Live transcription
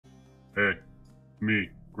Hey, me,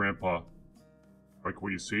 Grandpa. Like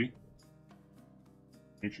what you see?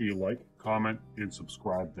 Make sure you like, comment, and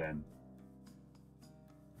subscribe then.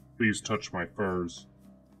 Please touch my furs.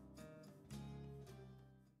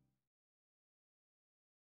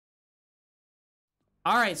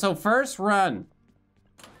 Alright, so first run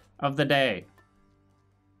of the day.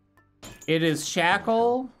 It is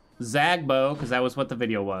Shackle, Zagbo, because that was what the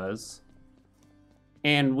video was.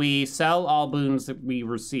 And we sell all boons that we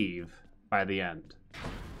receive by the end.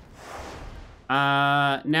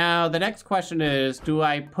 Now, the next question is, do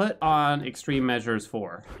I put on Extreme Measures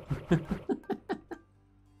 4?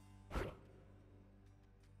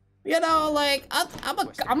 You know, like,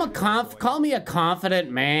 call me a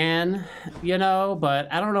confident man, you know, but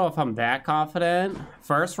I don't know if I'm that confident.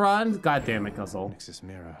 First run? God damn it, Guzzle. Nexus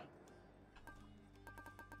mirror.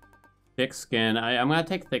 Thick skin. I'm gonna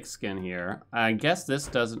take thick skin here. I guess this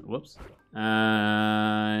doesn't, whoops.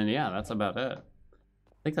 Yeah, that's about it.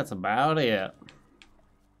 I think that's about it.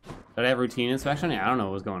 Did I have routine inspection? Yeah, I don't know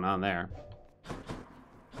what was going on there.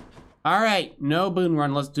 All right, no boon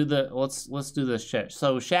run. Let's do this shit.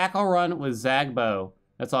 So Shackle run with Zagbo.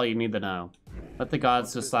 That's all you need to know. Let the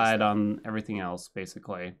gods decide on everything else,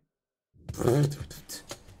 basically.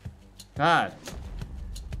 God.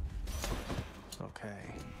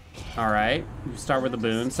 Okay. All right, you start with the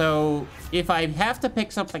boon. So if I have to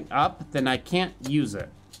pick something up, then I can't use it.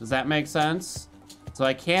 Does that make sense? So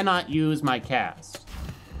I cannot use my cast.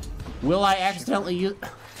 Will I accidentally use...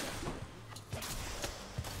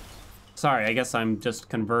 Sorry, I guess I'm just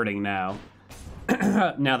converting now.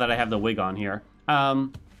 Now that I have the wig on here.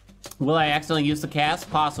 Will I accidentally use the cast?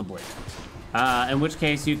 Possibly. In which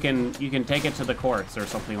case you can take it to the courts or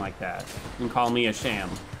something like that and call me a sham.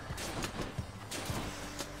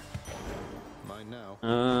 Mine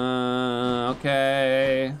now.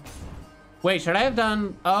 Okay. Wait, should I have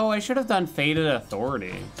done... Oh, I should have done Faded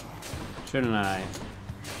Authority. Shouldn't I?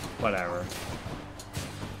 Whatever.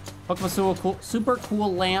 Pokemon super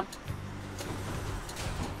cool lamp.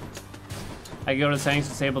 I could go to settings,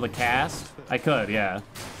 disable the cast. I could, yeah.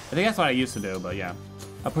 I think that's what I used to do, but yeah.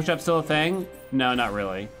 A push-up still a thing? No, not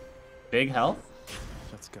really. Big health?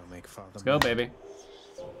 Let's go make father. Let's go, baby.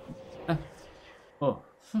 Oh.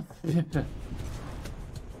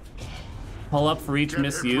 Pull up for each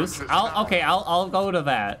misuse. I'll go to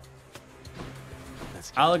that.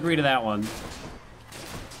 I'll agree to that one.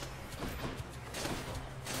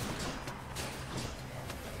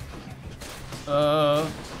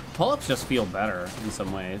 Pull-ups just feel better in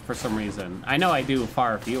some way, for some reason. I know I do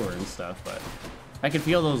far fewer and stuff, but I can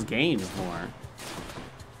feel those gains more.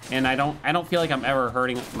 And I don't feel like I'm ever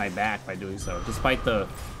hurting my back by doing so, despite the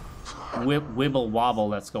wibble wobble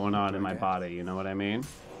that's going on in my body, you know what I mean?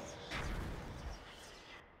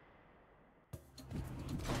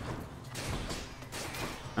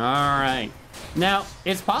 Alright. Now,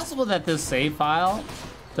 it's possible that this save file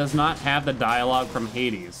does not have the dialogue from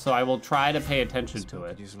Hades, so I will try to pay attention to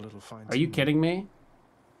it. Are you kidding me?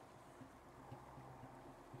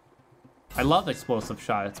 I love Explosive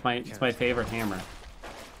Shot. It's my favorite hammer.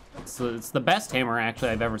 It's the best hammer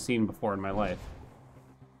actually I've ever seen before in my life.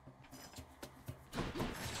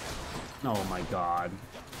 Oh my god.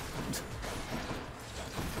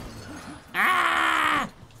 Ah!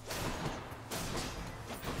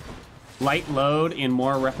 Light load and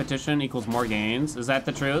more repetition equals more gains. Is that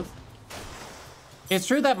the truth? It's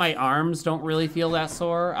true that my arms don't really feel that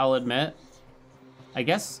sore, I'll admit. I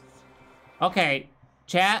guess. Okay,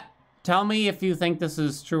 chat, tell me if you think this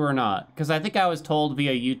is true or not. Because I think I was told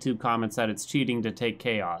via YouTube comments that it's cheating to take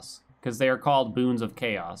Chaos. Because they are called Boons of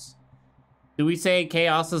Chaos. Do we say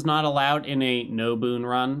Chaos is not allowed in a no boon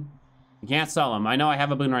run? You can't sell them. I know I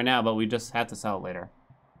have a boon right now, but we just have to sell it later.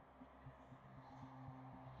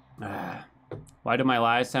 Why do my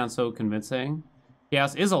lies sound so convincing?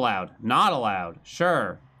 Chaos is allowed. Not allowed.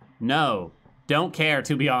 Sure. No. Don't care,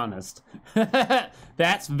 to be honest.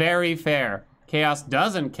 That's very fair. Chaos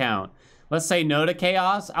doesn't count. Let's say no to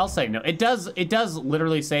Chaos. I'll say no. It does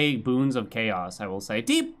literally say Boons of Chaos, I will say.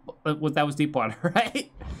 That was Deepwater,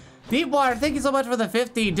 right? Deepwater, thank you so much for the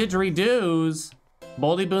 50 didgeridoos.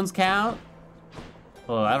 Boldy Boons count?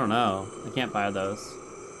 Oh, I don't know. I can't buy those.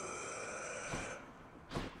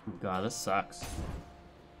 Oh god, this sucks.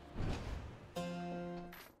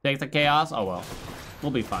 Take the Chaos? Oh well.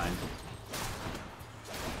 We'll be fine.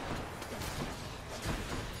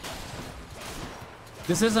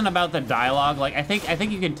 This isn't about the dialogue. Like, I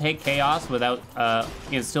think you can take Chaos without,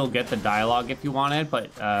 you can still get the dialogue if you wanted, but,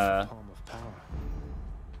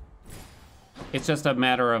 it's just a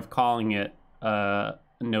matter of calling it,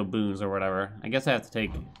 no boons or whatever. I guess I have to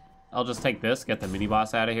take I'll just take this, get the mini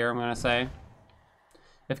boss out of here, I'm gonna say.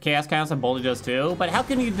 If chaos counts, then Boldy does too. But how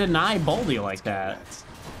can you deny Boldy like that?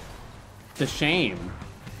 The shame.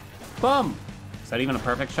 Boom! Is that even a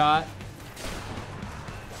perfect shot?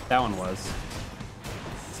 That one was.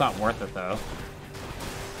 It's not worth it though.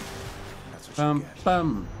 Bum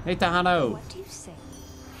bum. Hey Tahano. What do you say?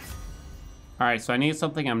 Alright, so I need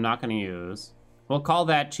something I'm not gonna use. We'll call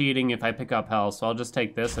that cheating if I pick up health, so I'll just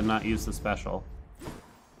take this and not use the special.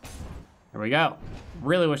 There we go.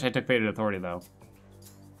 Really wish I took Fated Authority though.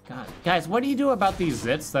 God, guys, what do you do about these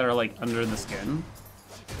zits that are like under the skin?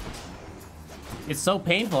 It's so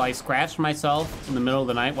painful. I scratched myself in the middle of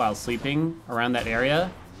the night while sleeping around that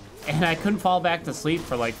area, and I couldn't fall back to sleep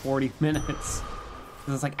for like 40 minutes.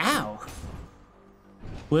 It's like, ow.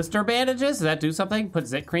 Blister bandages? Does that do something? Put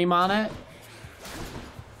zit cream on it?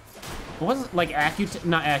 What was it, like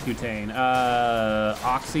not Accutane,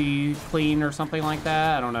 OxyClean or something like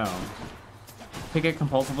that? I don't know. Pick it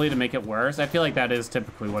compulsively to make it worse? I feel like that is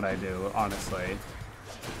typically what I do, honestly.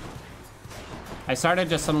 I started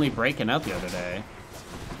just suddenly breaking out the other day.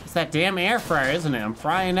 It's that damn air fryer, isn't it? I'm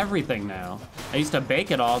frying everything now. I used to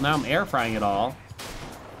bake it all, now I'm air frying it all.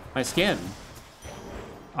 My skin.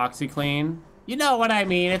 OxyClean. You know what I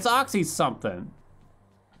mean, it's Oxy something.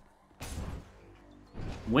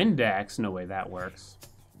 Windex? No way that works.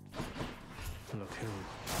 Look who.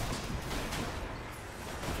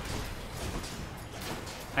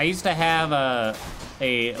 I used to have a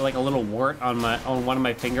little wart on one of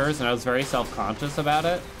my fingers, and I was very self-conscious about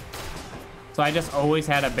it. So I just always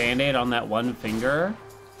had a band-aid on that one finger.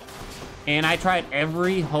 And I tried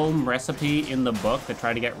every home recipe in the book to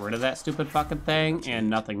try to get rid of that stupid fucking thing, and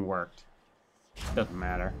nothing worked. Doesn't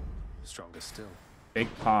matter. Stronger still. Big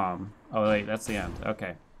palm. Oh wait, that's the end.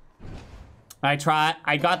 Okay. I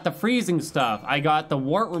got the freezing stuff. I got the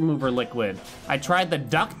wart remover liquid. I tried the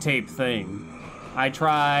duct tape thing. I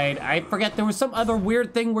forget, there was some other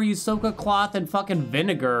weird thing where you soak a cloth in fucking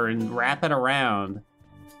vinegar and wrap it around.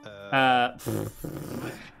 None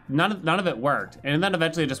of it worked. And then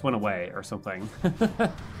eventually it just went away or something.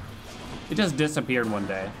 It just disappeared one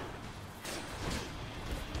day.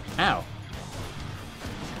 Ow.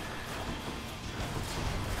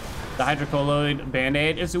 The hydrocolloid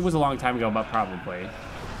band-aid, it was a long time ago, but probably.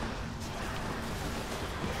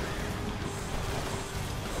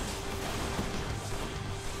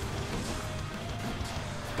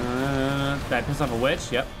 Did I piss off a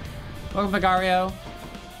witch? Yep. Welcome, Vigario.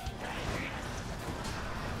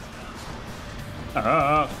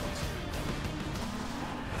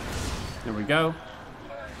 There we go.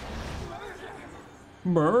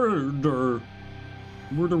 Murder.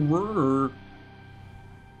 Murderer.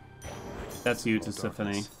 That's you to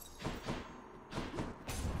Symphony.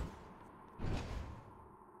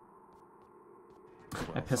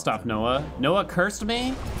 I pissed off Noah. Noah cursed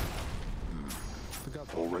me?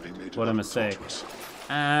 What a mistake.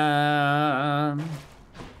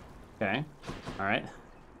 Okay. Alright.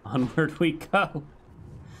 Onward we go.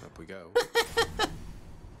 Up we go.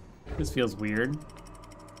 This feels weird.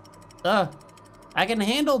 I can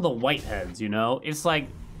handle the whiteheads, you know? It's like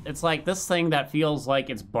this thing that feels like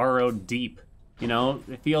it's burrowed deep. You know?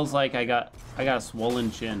 It feels like I got a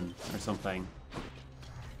swollen chin or something.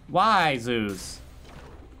 Why, Zeus?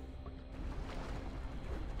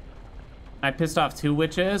 I pissed off 2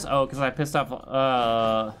 witches? Oh, because I pissed off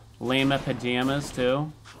Lama Pajamas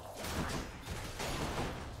too.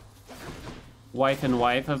 Wife and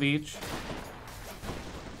wife of each.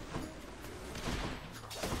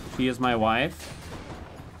 She is my wife.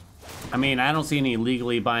 I mean, I don't see any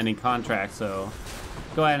legally binding contracts, so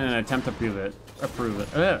go ahead and attempt to prove it. Or prove it.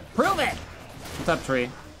 Prove it! What's up, Tree?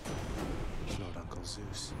 Lord Uncle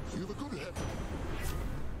Zeus.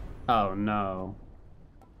 Oh, no.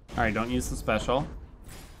 Alright, don't use the special.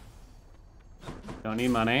 Don't need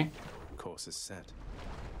money. Course is set.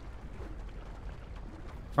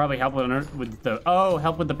 Probably help with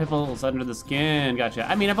the pimples under the skin. Gotcha.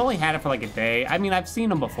 I mean, I've only had it for like a day. I mean, I've seen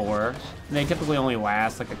them before. And they typically only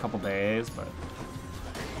last like a couple days, but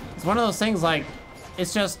it's one of those things like,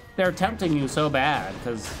 it's just, they're tempting you so bad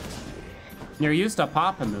because you're used to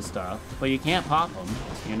popping this stuff, but you can't pop them.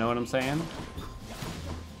 You know what I'm saying?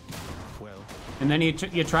 Well. And then you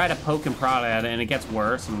try to poke and prod at it and it gets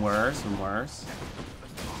worse and worse and worse.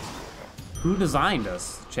 Who designed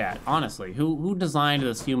us, chat? Honestly, who designed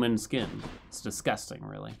this human skin? It's disgusting,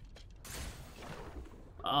 really.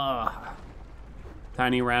 Ugh.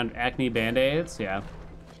 Tiny round acne band-aids, yeah.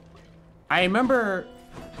 I remember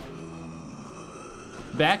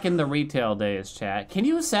back in the retail days, chat. Can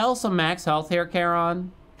you sell some max health here,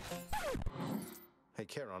 Charon? Hey,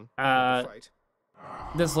 Charon. Uh, fight.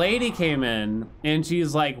 this lady came in and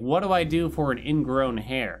she's like, what do I do for an ingrown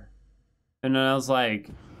hair? And then I was like,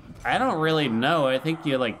 I don't really know. I think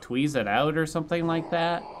you like tweeze it out or something like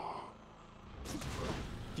that.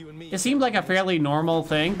 It seemed like a fairly normal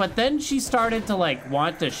thing, but then she started to like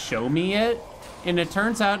want to show me it, and it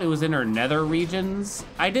turns out it was in her nether regions.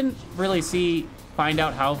 I didn't really find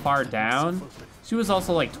out how far down. She was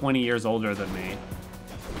also like 20 years older than me.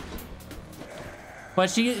 But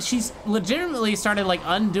she's legitimately started like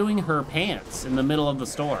undoing her pants in the middle of the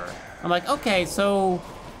store. I'm like, okay, so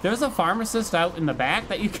there's a pharmacist out in the back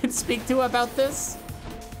that you can speak to about this?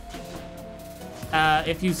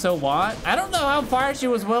 If you so want. I don't know how far she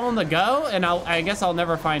was willing to go, and I guess I'll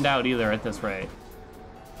never find out either at this rate.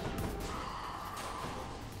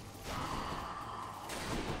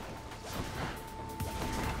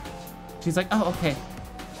 She's like, oh, okay.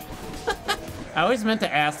 I always meant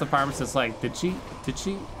to ask the pharmacist, like, did she?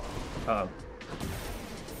 Uh-oh.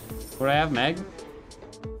 What do I have, Meg?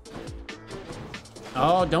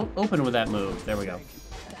 Oh, don't open with that move. There we go.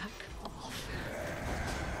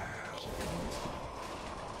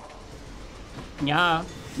 Yeah.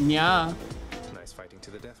 Nice fighting to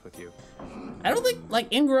the death with you. I don't think,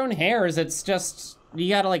 like, ingrown hairs, it's just, you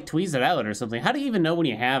gotta, like, tweeze it out or something. How do you even know when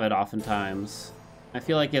you have it oftentimes? I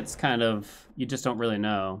feel like it's kind of, you just don't really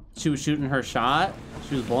know. She was shooting her shot.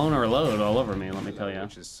 She was blowing her load all over me, let me tell you.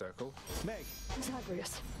 Circle. Meg.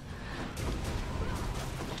 Zagreus.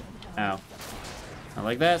 Ow. Not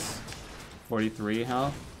like this. 43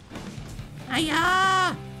 health. Hiya!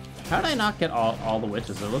 How did I not get all the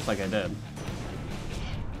witches? It looks like I did.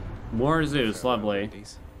 More Zeus, lovely.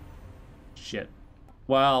 Shit.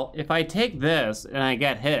 Well, if I take this and I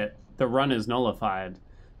get hit, the run is nullified.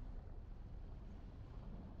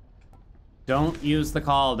 Don't use the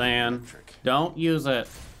call, Dan. Don't use it.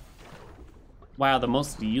 Wow, the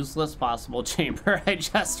most useless possible chamber, I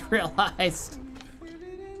just realized.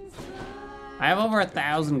 I have over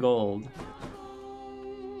 1,000 gold.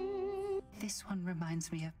 This one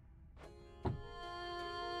reminds me of...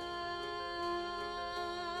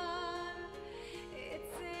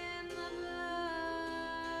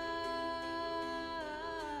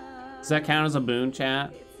 Does that count as a boon,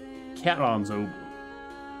 chat? Cat-on-zo.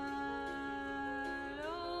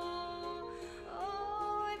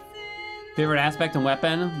 Favorite aspect and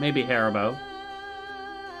weapon? Maybe Haribo.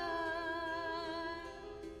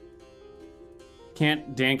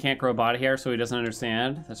 Dan can't grow body hair, so he doesn't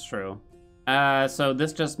understand. That's true. So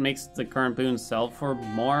this just makes the current boon sell for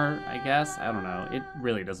more, I guess? I don't know. It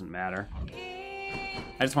really doesn't matter.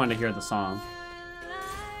 I just wanted to hear the song.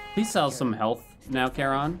 Please sell some health now,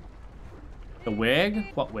 Charon. The wig?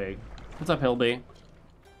 What wig? What's up, Hilby?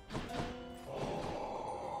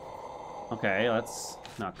 Okay, that's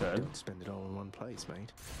not good. Don't spend it all in one place,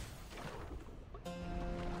 mate.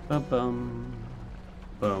 Bum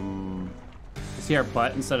bum. You see our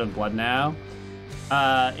butt instead of blood now?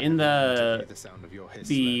 In the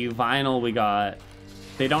vinyl we got,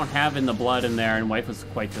 they don't have in the blood in there, and wife was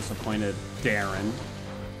quite disappointed. Darren.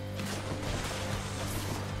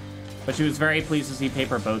 But she was very pleased to see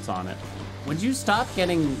paper boats on it. Would you stop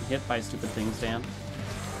getting hit by stupid things, Dan?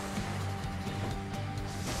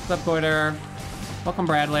 What's up, Goiter? Welcome,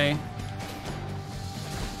 Bradley.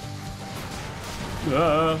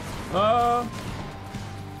 I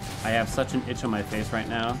have such an itch on my face right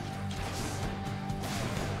now.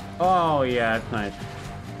 Oh, yeah, it's nice.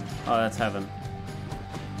 Oh, that's heaven.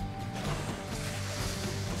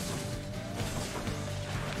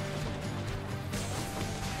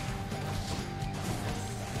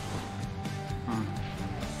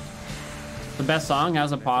 The best song?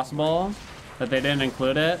 How's it possible that they didn't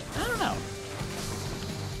include it? I don't know.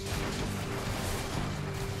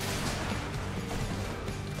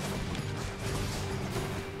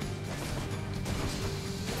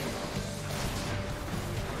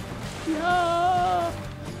 Yeah.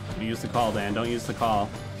 You use the call, Dan. Don't use the call.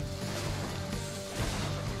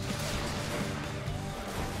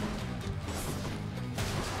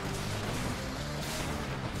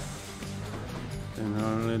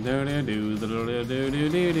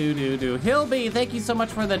 Hilby, thank you so much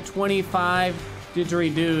for the 25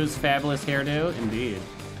 didgeridoos. Fabulous hairdo. Indeed.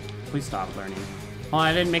 Please stop learning. Oh,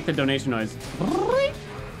 I didn't make the donation noise.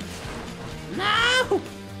 No!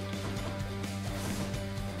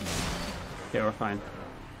 Okay, we're fine.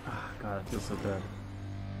 Oh, God, it feels so good.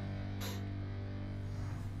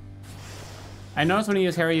 I noticed when you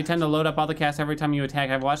use Harry, you tend to load up all the casts every time you attack.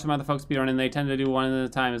 I've watched some other folks speedrun and they tend to do one at a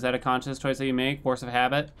time. Is that a conscious choice that you make? Force of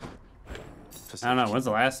habit? I don't know. When's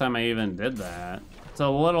the last time I even did that? It's a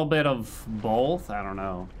little bit of both. I don't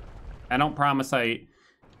know. I don't promise I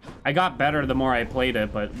I got better the more I played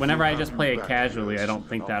it, but whenever I just play it casually, I don't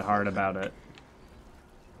think that hard about it.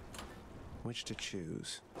 Which to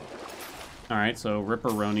choose? Alright, so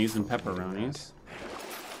ripperonis and pepperonis.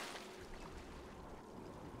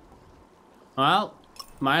 Well,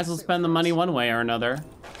 might as well spend the money one way or another.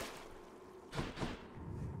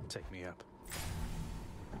 Take me up.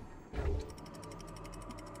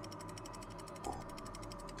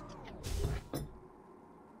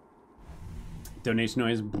 Donation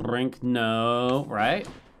noise, brink, no, right?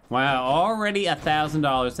 Wow, already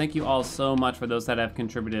 $1,000. Thank you all so much for those that have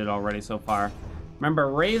contributed already so far. Remember,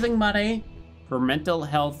 raising money for mental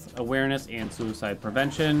health awareness and suicide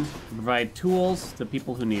prevention to provide tools to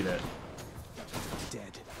people who need it.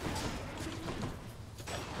 Dead.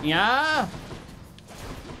 Yeah.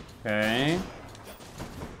 Okay.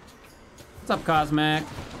 What's up, Cosmic?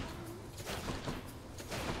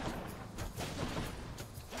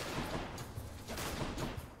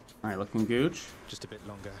 All right, looking gooch. Just a bit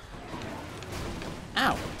longer.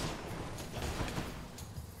 Ow.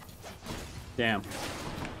 Damn.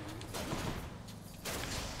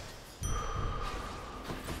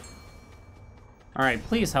 All right,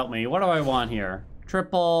 please help me. What do I want here?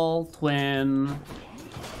 Triple, twin,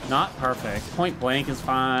 not perfect. Point blank is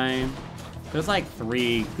fine. There's like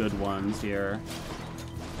 3 good ones here.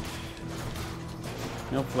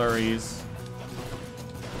 No flurries.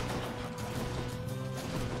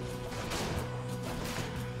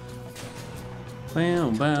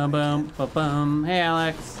 Boom, boom, boom, boom, boom. Hey,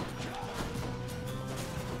 Alex.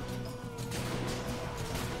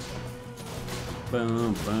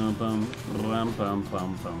 Boom, boom, boom, boom, boom,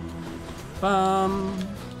 boom, boom. Bum.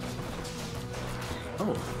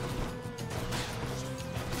 Oh.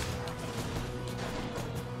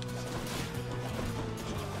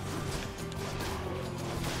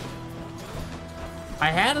 I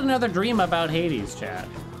had another dream about Hades, chat.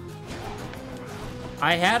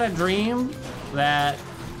 I had a dream that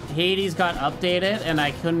Hades got updated and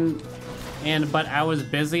I couldn't, but I was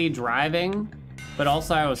busy driving, but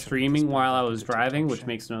also I was streaming while I was driving, which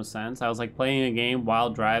makes no sense. I was like playing a game while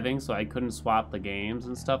driving, so I couldn't swap the games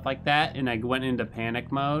and stuff like that, and I went into panic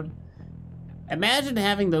mode. Imagine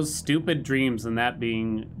having those stupid dreams and that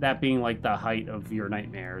being like the height of your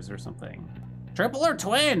nightmares or something. Triple or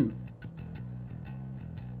twin?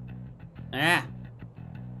 Ah.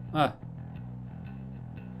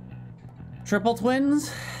 Triple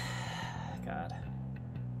twins? God.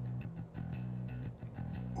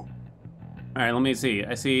 All right, let me see.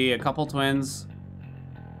 I see a couple twins.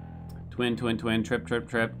 Twin, twin, twin, trip, trip,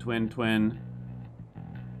 trip, twin, twin.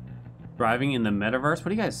 Driving in the metaverse? What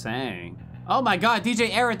are you guys saying? Oh my God,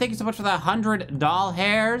 DJ Aaron, thank you so much for that 100 doll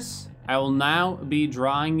hairs. I will now be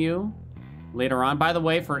drawing you later on. By the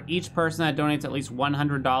way, for each person that donates at least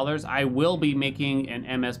 $100, I will be making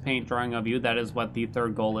an MS Paint drawing of you. That is what the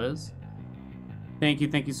 3rd goal is. Thank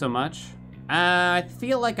you so much. I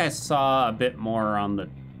feel like I saw a bit more on the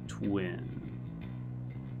twin.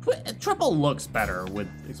 Triple looks better with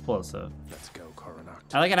explosive. Let's go,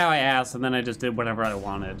 Coronact. I like it how I asked and then I just did whatever I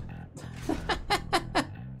wanted.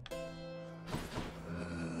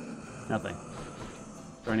 Nothing.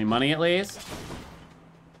 Is there any money at least?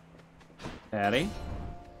 Patty.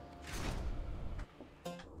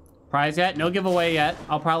 Prize yet? No giveaway yet.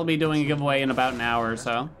 I'll probably be doing a giveaway in about an hour or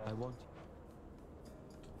so.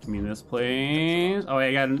 Give me this, please. Oh,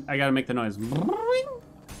 I gotta make the noise.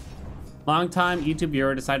 Long time YouTube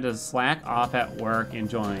viewer decided to slack off at work and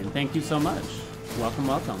join. Thank you so much. Welcome,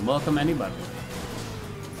 welcome. Welcome anybody.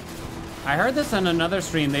 I heard this on another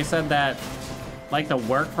stream. They said that like the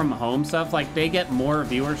work from home stuff, like they get more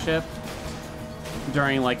viewership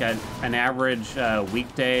during like an average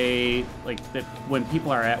weekday, like when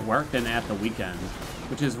people are at work than at the weekend,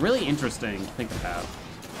 which is really interesting to think about.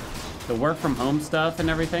 The work from home stuff and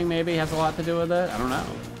everything maybe has a lot to do with it. I don't know.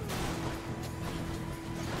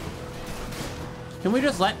 Can we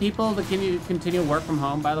just let people continue work from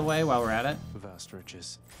home, by the way, while we're at it? Vast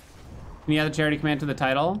riches. Can you add the charity command to the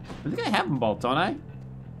title? I think I have them both, don't I?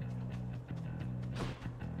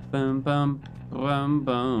 Boom, boom, boom,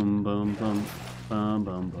 boom, boom, boom, boom,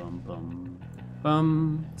 boom, boom, boom,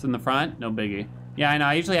 boom. It's in the front? No biggie. Yeah, I know.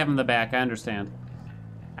 I usually have them in the back. I understand.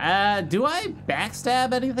 Do I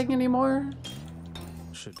backstab anything anymore?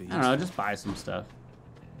 Should be. I don't know. Just buy some stuff.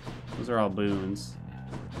 Those are all boons.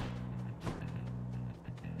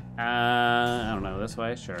 I don't know. This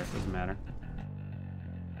way? Sure. It doesn't matter.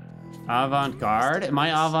 Avant-garde? Am I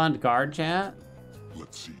avant-garde, chat?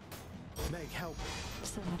 Let's see. Meg, help.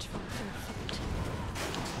 So much for a fair fight.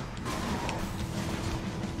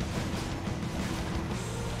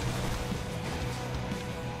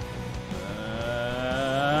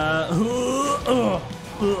 Ugh.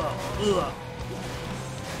 Ugh. Ugh.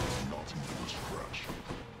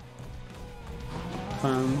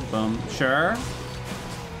 Bum. Sure.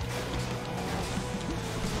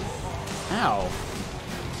 Ow.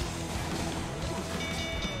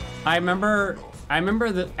 I remember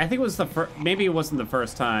that, I think it was the first, maybe it wasn't the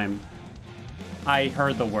first time I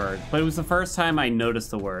heard the word, but it was the first time I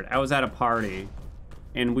noticed the word. I was at a party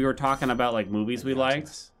and we were talking about like movies we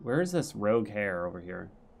liked. Where is this rogue hair over here?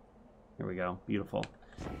 Here we go, beautiful.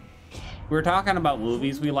 We were talking about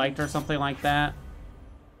movies we liked or something like that.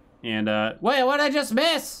 And wait, what did I just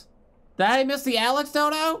miss? Did I miss the Alex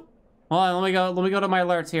dono? Hold on, let me go to my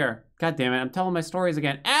alerts here. God damn it, I'm telling my stories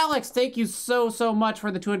again. Alex, thank you so much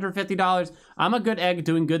for the $250. I'm a good egg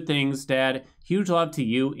doing good things, Dad. Huge love to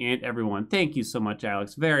you and everyone. Thank you so much,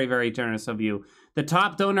 Alex. Very, very generous of you. The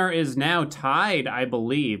top donor is now tied, I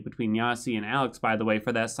believe, between Yossi and Alex, by the way,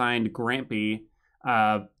 for that signed Grampy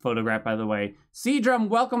photograph, by the way. C-Drum,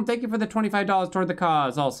 welcome. Thank you for the $25 toward the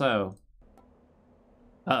cause, also.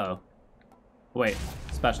 Uh-oh. Wait,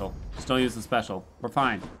 special. Just don't use the special. We're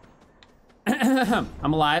fine.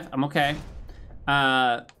 I'm alive. I'm okay.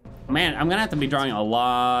 Man, I'm gonna have to be drawing a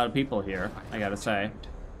lot of people here, I gotta say.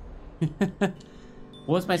 What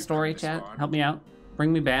was my story, chat? Help me out.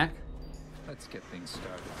 Bring me back. Let's get things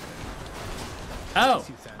started. Oh,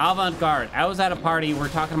 avant-garde. I was at a party. We're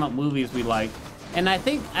talking about movies we liked. And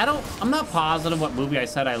I'm not positive what movie I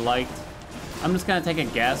said I liked. I'm just gonna take a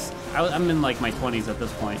guess. I'm in like my 20s at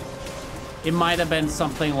this point. It might have been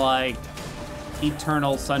something like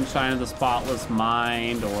Eternal Sunshine of the Spotless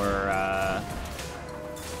Mind, or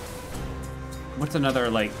what's another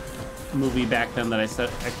like movie back then that I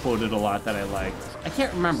quoted a lot that I liked. I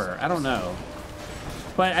can't remember. I don't know.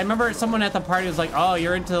 But I remember someone at the party was like, "Oh,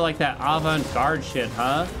 you're into like that avant-garde shit,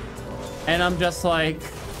 huh?" And I'm just like,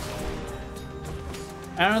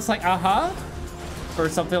 uh-huh, or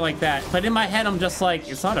something like that. But in my head, I'm just like,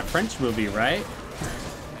 it's not a French movie, right?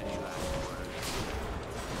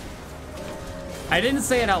 I didn't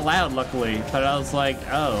say it out loud, luckily, but I was like,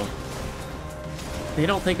 oh. They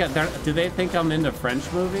don't think, do they think I'm into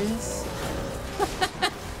French movies?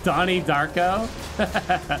 Donnie Darko?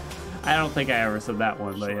 I don't think I ever said that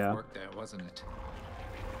one, but yeah. Work there, wasn't it?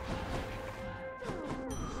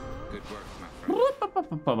 Good work,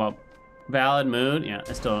 my friend. Valid mood? Yeah,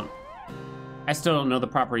 I still don't know the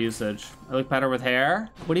proper usage. I look better with hair?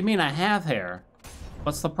 What do you mean I have hair?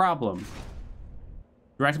 What's the problem?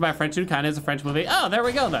 Directed by a French dude, kind of is a French movie. Oh, there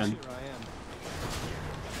we go then.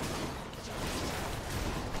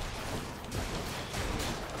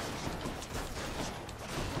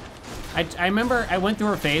 I remember I went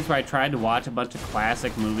through a phase where I tried to watch a bunch of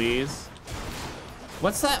classic movies.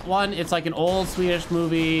 What's that one? It's like an old Swedish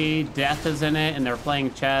movie. Death is in it, and they're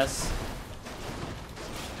playing chess.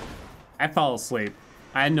 I fell asleep.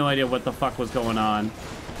 I had no idea what the fuck was going on.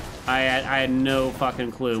 I had no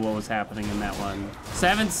fucking clue what was happening in that one.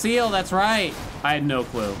 Seventh Seal, that's right. I had no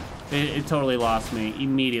clue. It totally lost me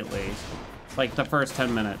immediately. Like the first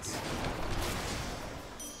 10 minutes.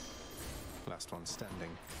 Last one standing.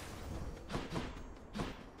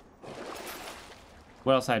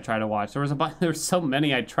 What else I tried to watch? There was so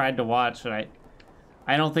many I tried to watch, and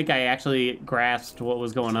I don't think I actually grasped what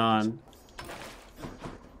was going on.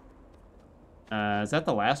 Is that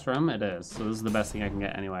the last room? It is. So this is the best thing I can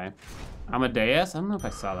get anyway. Amadeus? I don't know if I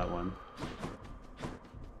saw that one.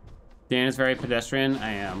 Dan is very pedestrian.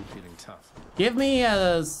 I am. Feeling tough. Give me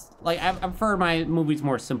like I prefer my movies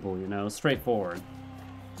more simple, you know, straightforward.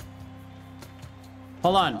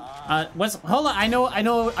 Hold on. Hold on. I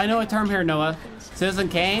know a term here, Noah. Citizen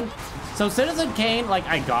Kane. So Citizen Kane, like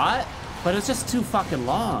I got, but it's just too fucking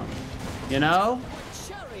long. You know?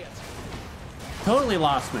 Totally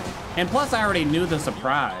lost me. And plus I already knew the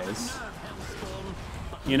surprise.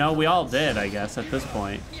 You know, we all did, I guess, at this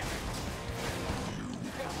point.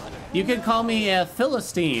 You could call me a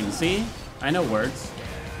Philistine, see? I know words.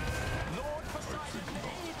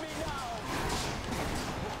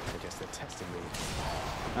 I guess they're testing me.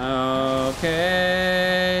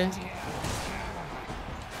 Okay.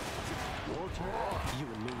 You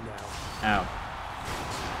and me now. Ow.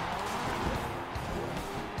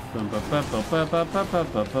 Bum, bum, bum, bum, bum, bum, bum,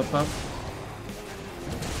 bum, bum, bum.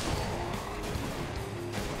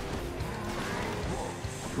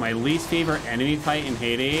 My least favorite enemy fight in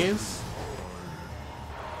Hades?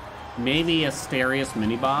 Maybe Asterius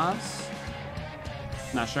mini-boss?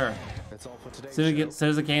 Not sure. That's all for today.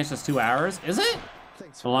 Citizen Kane's just 2 hours? Is it?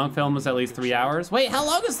 Thanks The for long film is at least 3 hours. Wait, how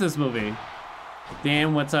long is this movie?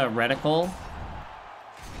 Dan, what's a reticle?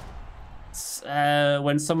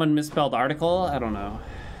 When someone misspelled article? I don't know.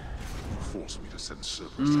 force me to send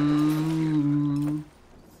servants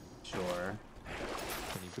Sure.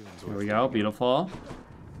 Any boons Here worth we go. keeping? Beautiful.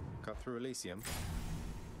 Cut through Elysium.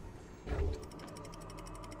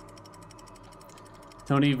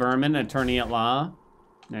 Tony Vermin, attorney at law.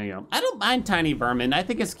 There you go. I don't mind Tiny Vermin. I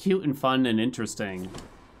think it's cute and fun and interesting.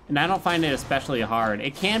 And I don't find it especially hard.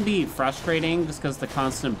 It can be frustrating just because the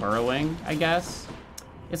constant burrowing, I guess.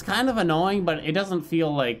 It's kind of annoying, but it doesn't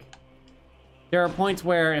feel like... There are points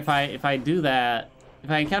where if I do that, if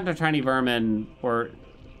I encounter Tiny Vermin, or,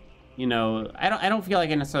 you know, I don't feel like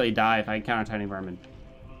I necessarily die if I encounter Tiny Vermin.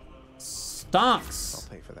 Stonks! I'll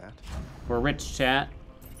pay for that. We're rich, chat.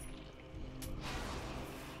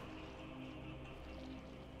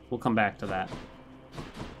 We'll come back to that.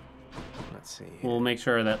 Let's see. We'll make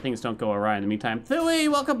sure that things don't go awry in the meantime. Thuy,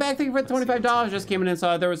 welcome back. Thank you for the $25. Just came in and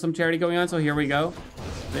saw there was some charity going on, so here we go.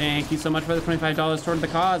 Thank you so much for the $25 toward the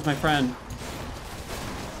cause, my friend.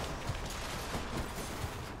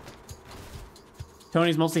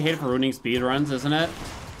 Tony's mostly hated for ruining speedruns, isn't it?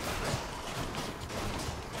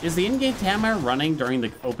 Is the in-game timer running during the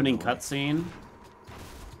opening cutscene?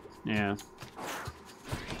 Yeah.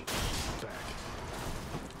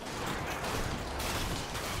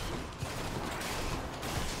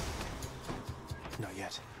 Not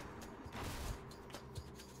yet.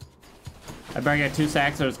 I better get 2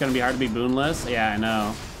 sacks or it's gonna be hard to be boonless. Yeah, I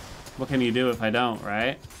know. What can you do if I don't,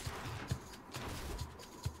 right?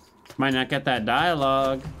 Might not get that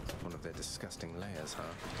dialogue. One of their disgusting layers, huh?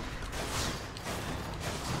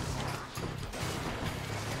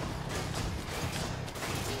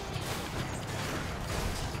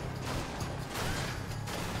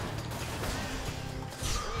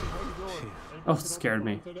 Oh, it scared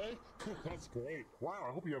me. That's great. Wow,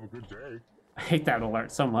 I hope you have a good day. I hate that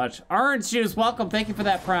alert so much. Orange Juice, welcome. Thank you for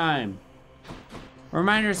that prime.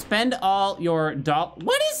 Reminder, spend all your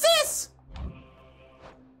What is this?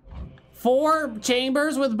 4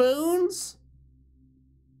 chambers with boons?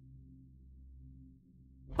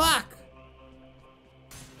 Fuck.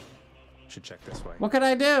 Should check this way. What could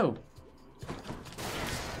I do?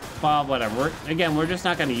 Well, whatever. We're just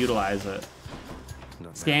not going to utilize it. Not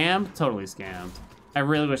now. Scammed? Totally scammed. I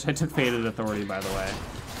really wish I took Faded Authority, by the way.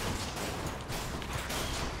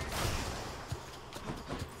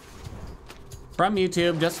 From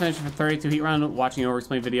YouTube, just finished for 32 heat round watching your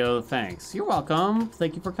explain video. Thanks. You're welcome.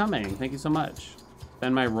 Thank you for coming. Thank you so much.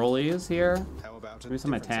 Then my rollies here. How about Maybe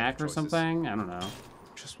some attack or something. I don't know.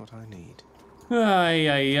 Just what I need. Ay,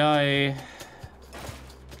 ay, ay.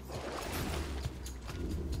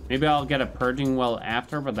 Maybe I'll get a purging well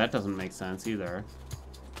after, but that doesn't make sense either.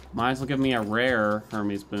 Might as well give me a rare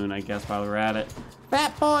Hermes boon, I guess, while we're at it.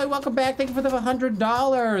 Fat Boy, welcome back. Thank you for the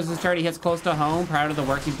 $100. This charity hits close to home. Proud of the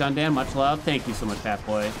work you've done, Dan. Much love. Thank you so much, Fat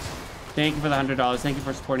Boy. Thank you for the $100. Thank you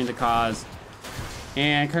for supporting the cause.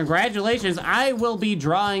 And congratulations. I will be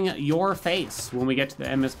drawing your face when we get to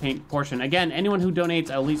the MS Paint portion. Again, anyone who donates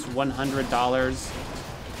at least $100,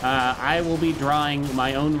 I will be drawing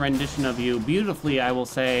my own rendition of you beautifully, I will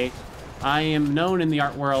say. I am known in the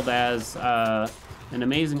art world as an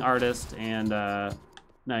amazing artist, and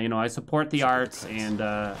you know, I support the arts, and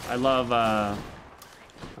I love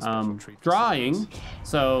drawing.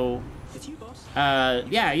 So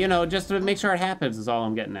yeah, you know, just to make sure it happens is all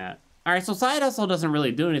I'm getting at. All right, so side hustle doesn't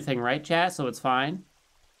really do anything, right, chat? So it's fine.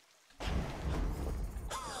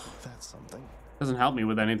 That's something. Doesn't help me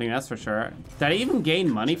with anything, that's for sure. Did I even gain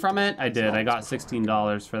money from it? I did. I got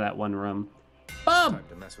 $16 for that one room. Boom! Time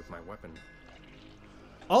to mess with my weapon.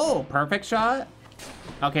 Oh, perfect shot.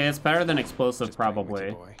 Okay, it's better than explosive, Just playing with probably.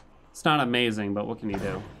 you, boy. It's not amazing, but what can you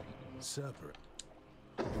do?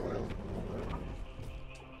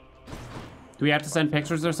 Do we have to send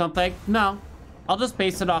pictures or something? No. I'll just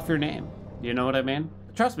base it off your name. You know what I mean?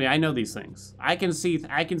 Trust me, I know these things. I can see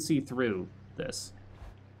through this.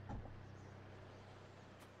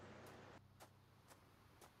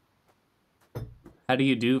 How do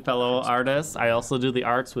you do, fellow artists? I also do the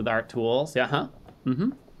arts with art tools. Yeah, huh? Mm-hmm.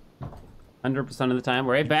 100% of the time.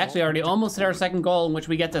 We're actually already almost hit our second goal, in which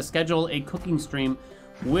we get to schedule a cooking stream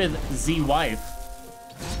with Z-Wife.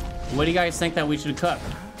 What do you guys think that we should cook?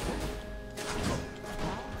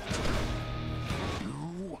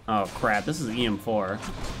 Oh crap, this is EM4.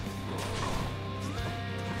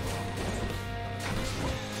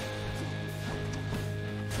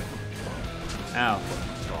 Ow.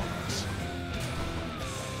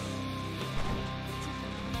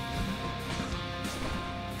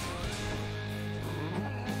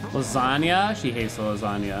 Lasagna? She hates the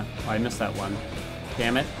lasagna. Oh, I missed that one.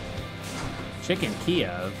 Damn it. Chicken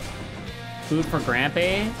Kiev. Food for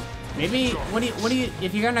Grampy? Maybe, what do you,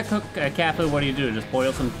 if you're gonna cook cat food, what do you do? Just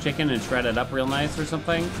boil some chicken and shred it up real nice or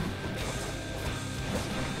something?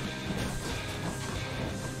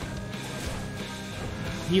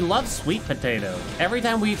 He loves sweet potatoes. Every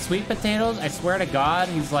time we eat sweet potatoes, I swear to God,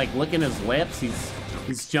 he's like licking his lips.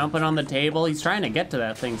 He's jumping on the table. He's trying to get to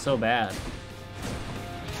that thing so bad.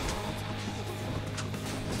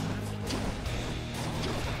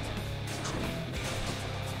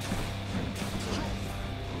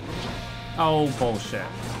 Oh, bullshit.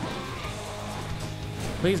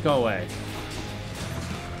 Please go away.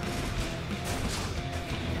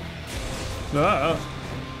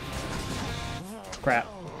 Crap.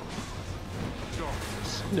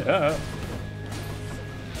 No.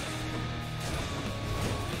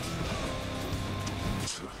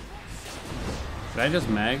 Did I just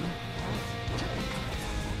Meg?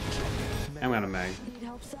 I'm gonna Meg. Need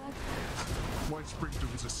help, Zach? Why spring to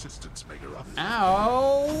his assistance, Megara?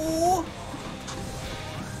 Ow!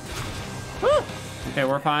 Woo! Okay,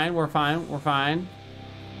 we're fine, we're fine, we're fine.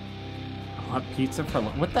 I want pizza for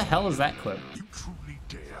what the hell is that clip? You truly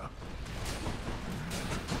dare?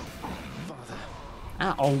 Father.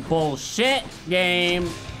 Ah, oh, bullshit game.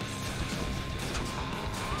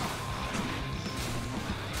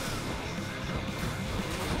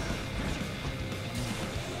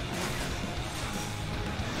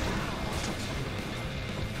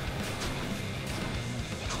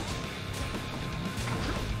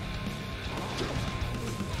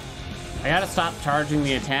 I gotta stop charging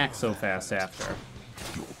the attack so fast after.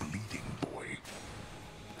 You're bleeding, boy.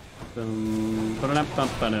 Boom,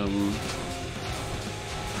 ba-dum-bum-ba-dum.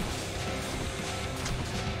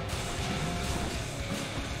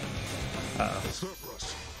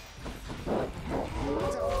 Cerberus.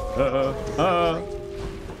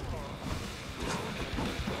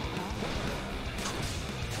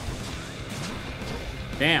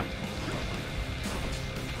 Damn.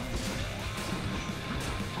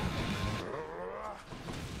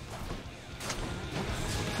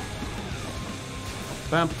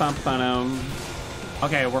 Bum, bum, ba-dum.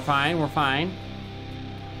 Okay, we're fine, we're fine.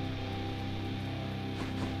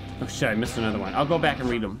 Oh shit, I missed another one. I'll go back and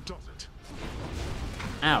read them. Does it?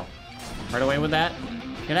 Ow. Right away with that?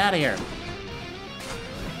 Get out of here.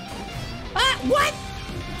 Ah, what?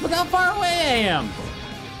 Look how far away I am.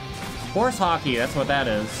 Horse hockey, that's what that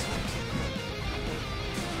is.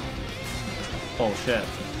 Oh shit.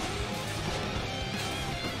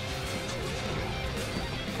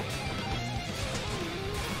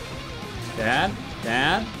 Dad?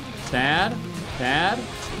 Dad? Dad? Dad?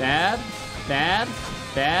 Dad? Dad?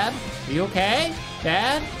 Dad? Are you okay?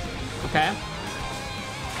 Dad? Okay.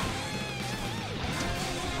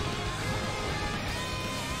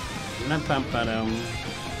 Ba-dum.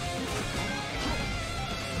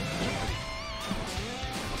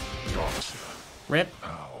 Gotcha. Rip.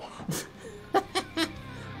 Ow.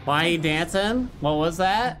 Why are you dancing? What was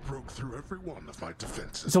that? Broke through every one of my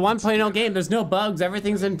defenses. It's a 1.0 game. There's no bugs.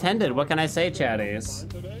 Everything's intended. What can I say, chatties?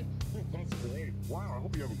 Today? That's great. Wow, I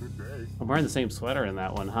hope you have a good day. I'm wearing the same sweater in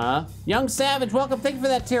that one, huh? Young Savage, welcome. Thank you for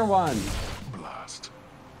that tier 1. Blast.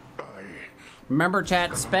 Remember,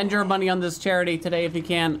 chat, spend your money on this charity today if you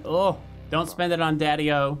can. Oh, don't spend it on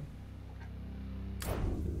Daddy-O.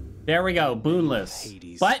 There we go, Boonless.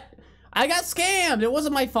 Hades. But I got scammed. It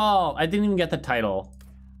wasn't my fault. I didn't even get the title.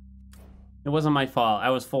 It wasn't my fault. I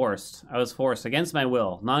was forced. I was forced against my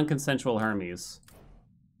will. Non-consensual Hermes.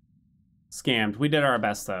 Scammed. We did our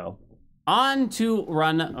best, though. On to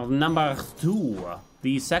run number 2.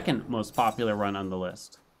 The second most popular run on the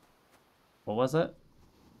list. What was it?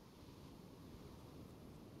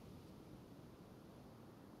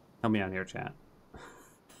 Help me out here, chat.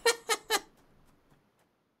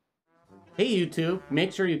 Hey YouTube,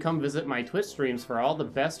 make sure you come visit my Twitch streams for all the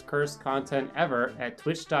best cursed content ever at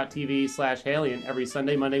twitch.tv/Haelian every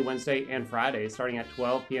Sunday, Monday, Wednesday, and Friday starting at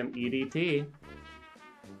 12 p.m. EDT.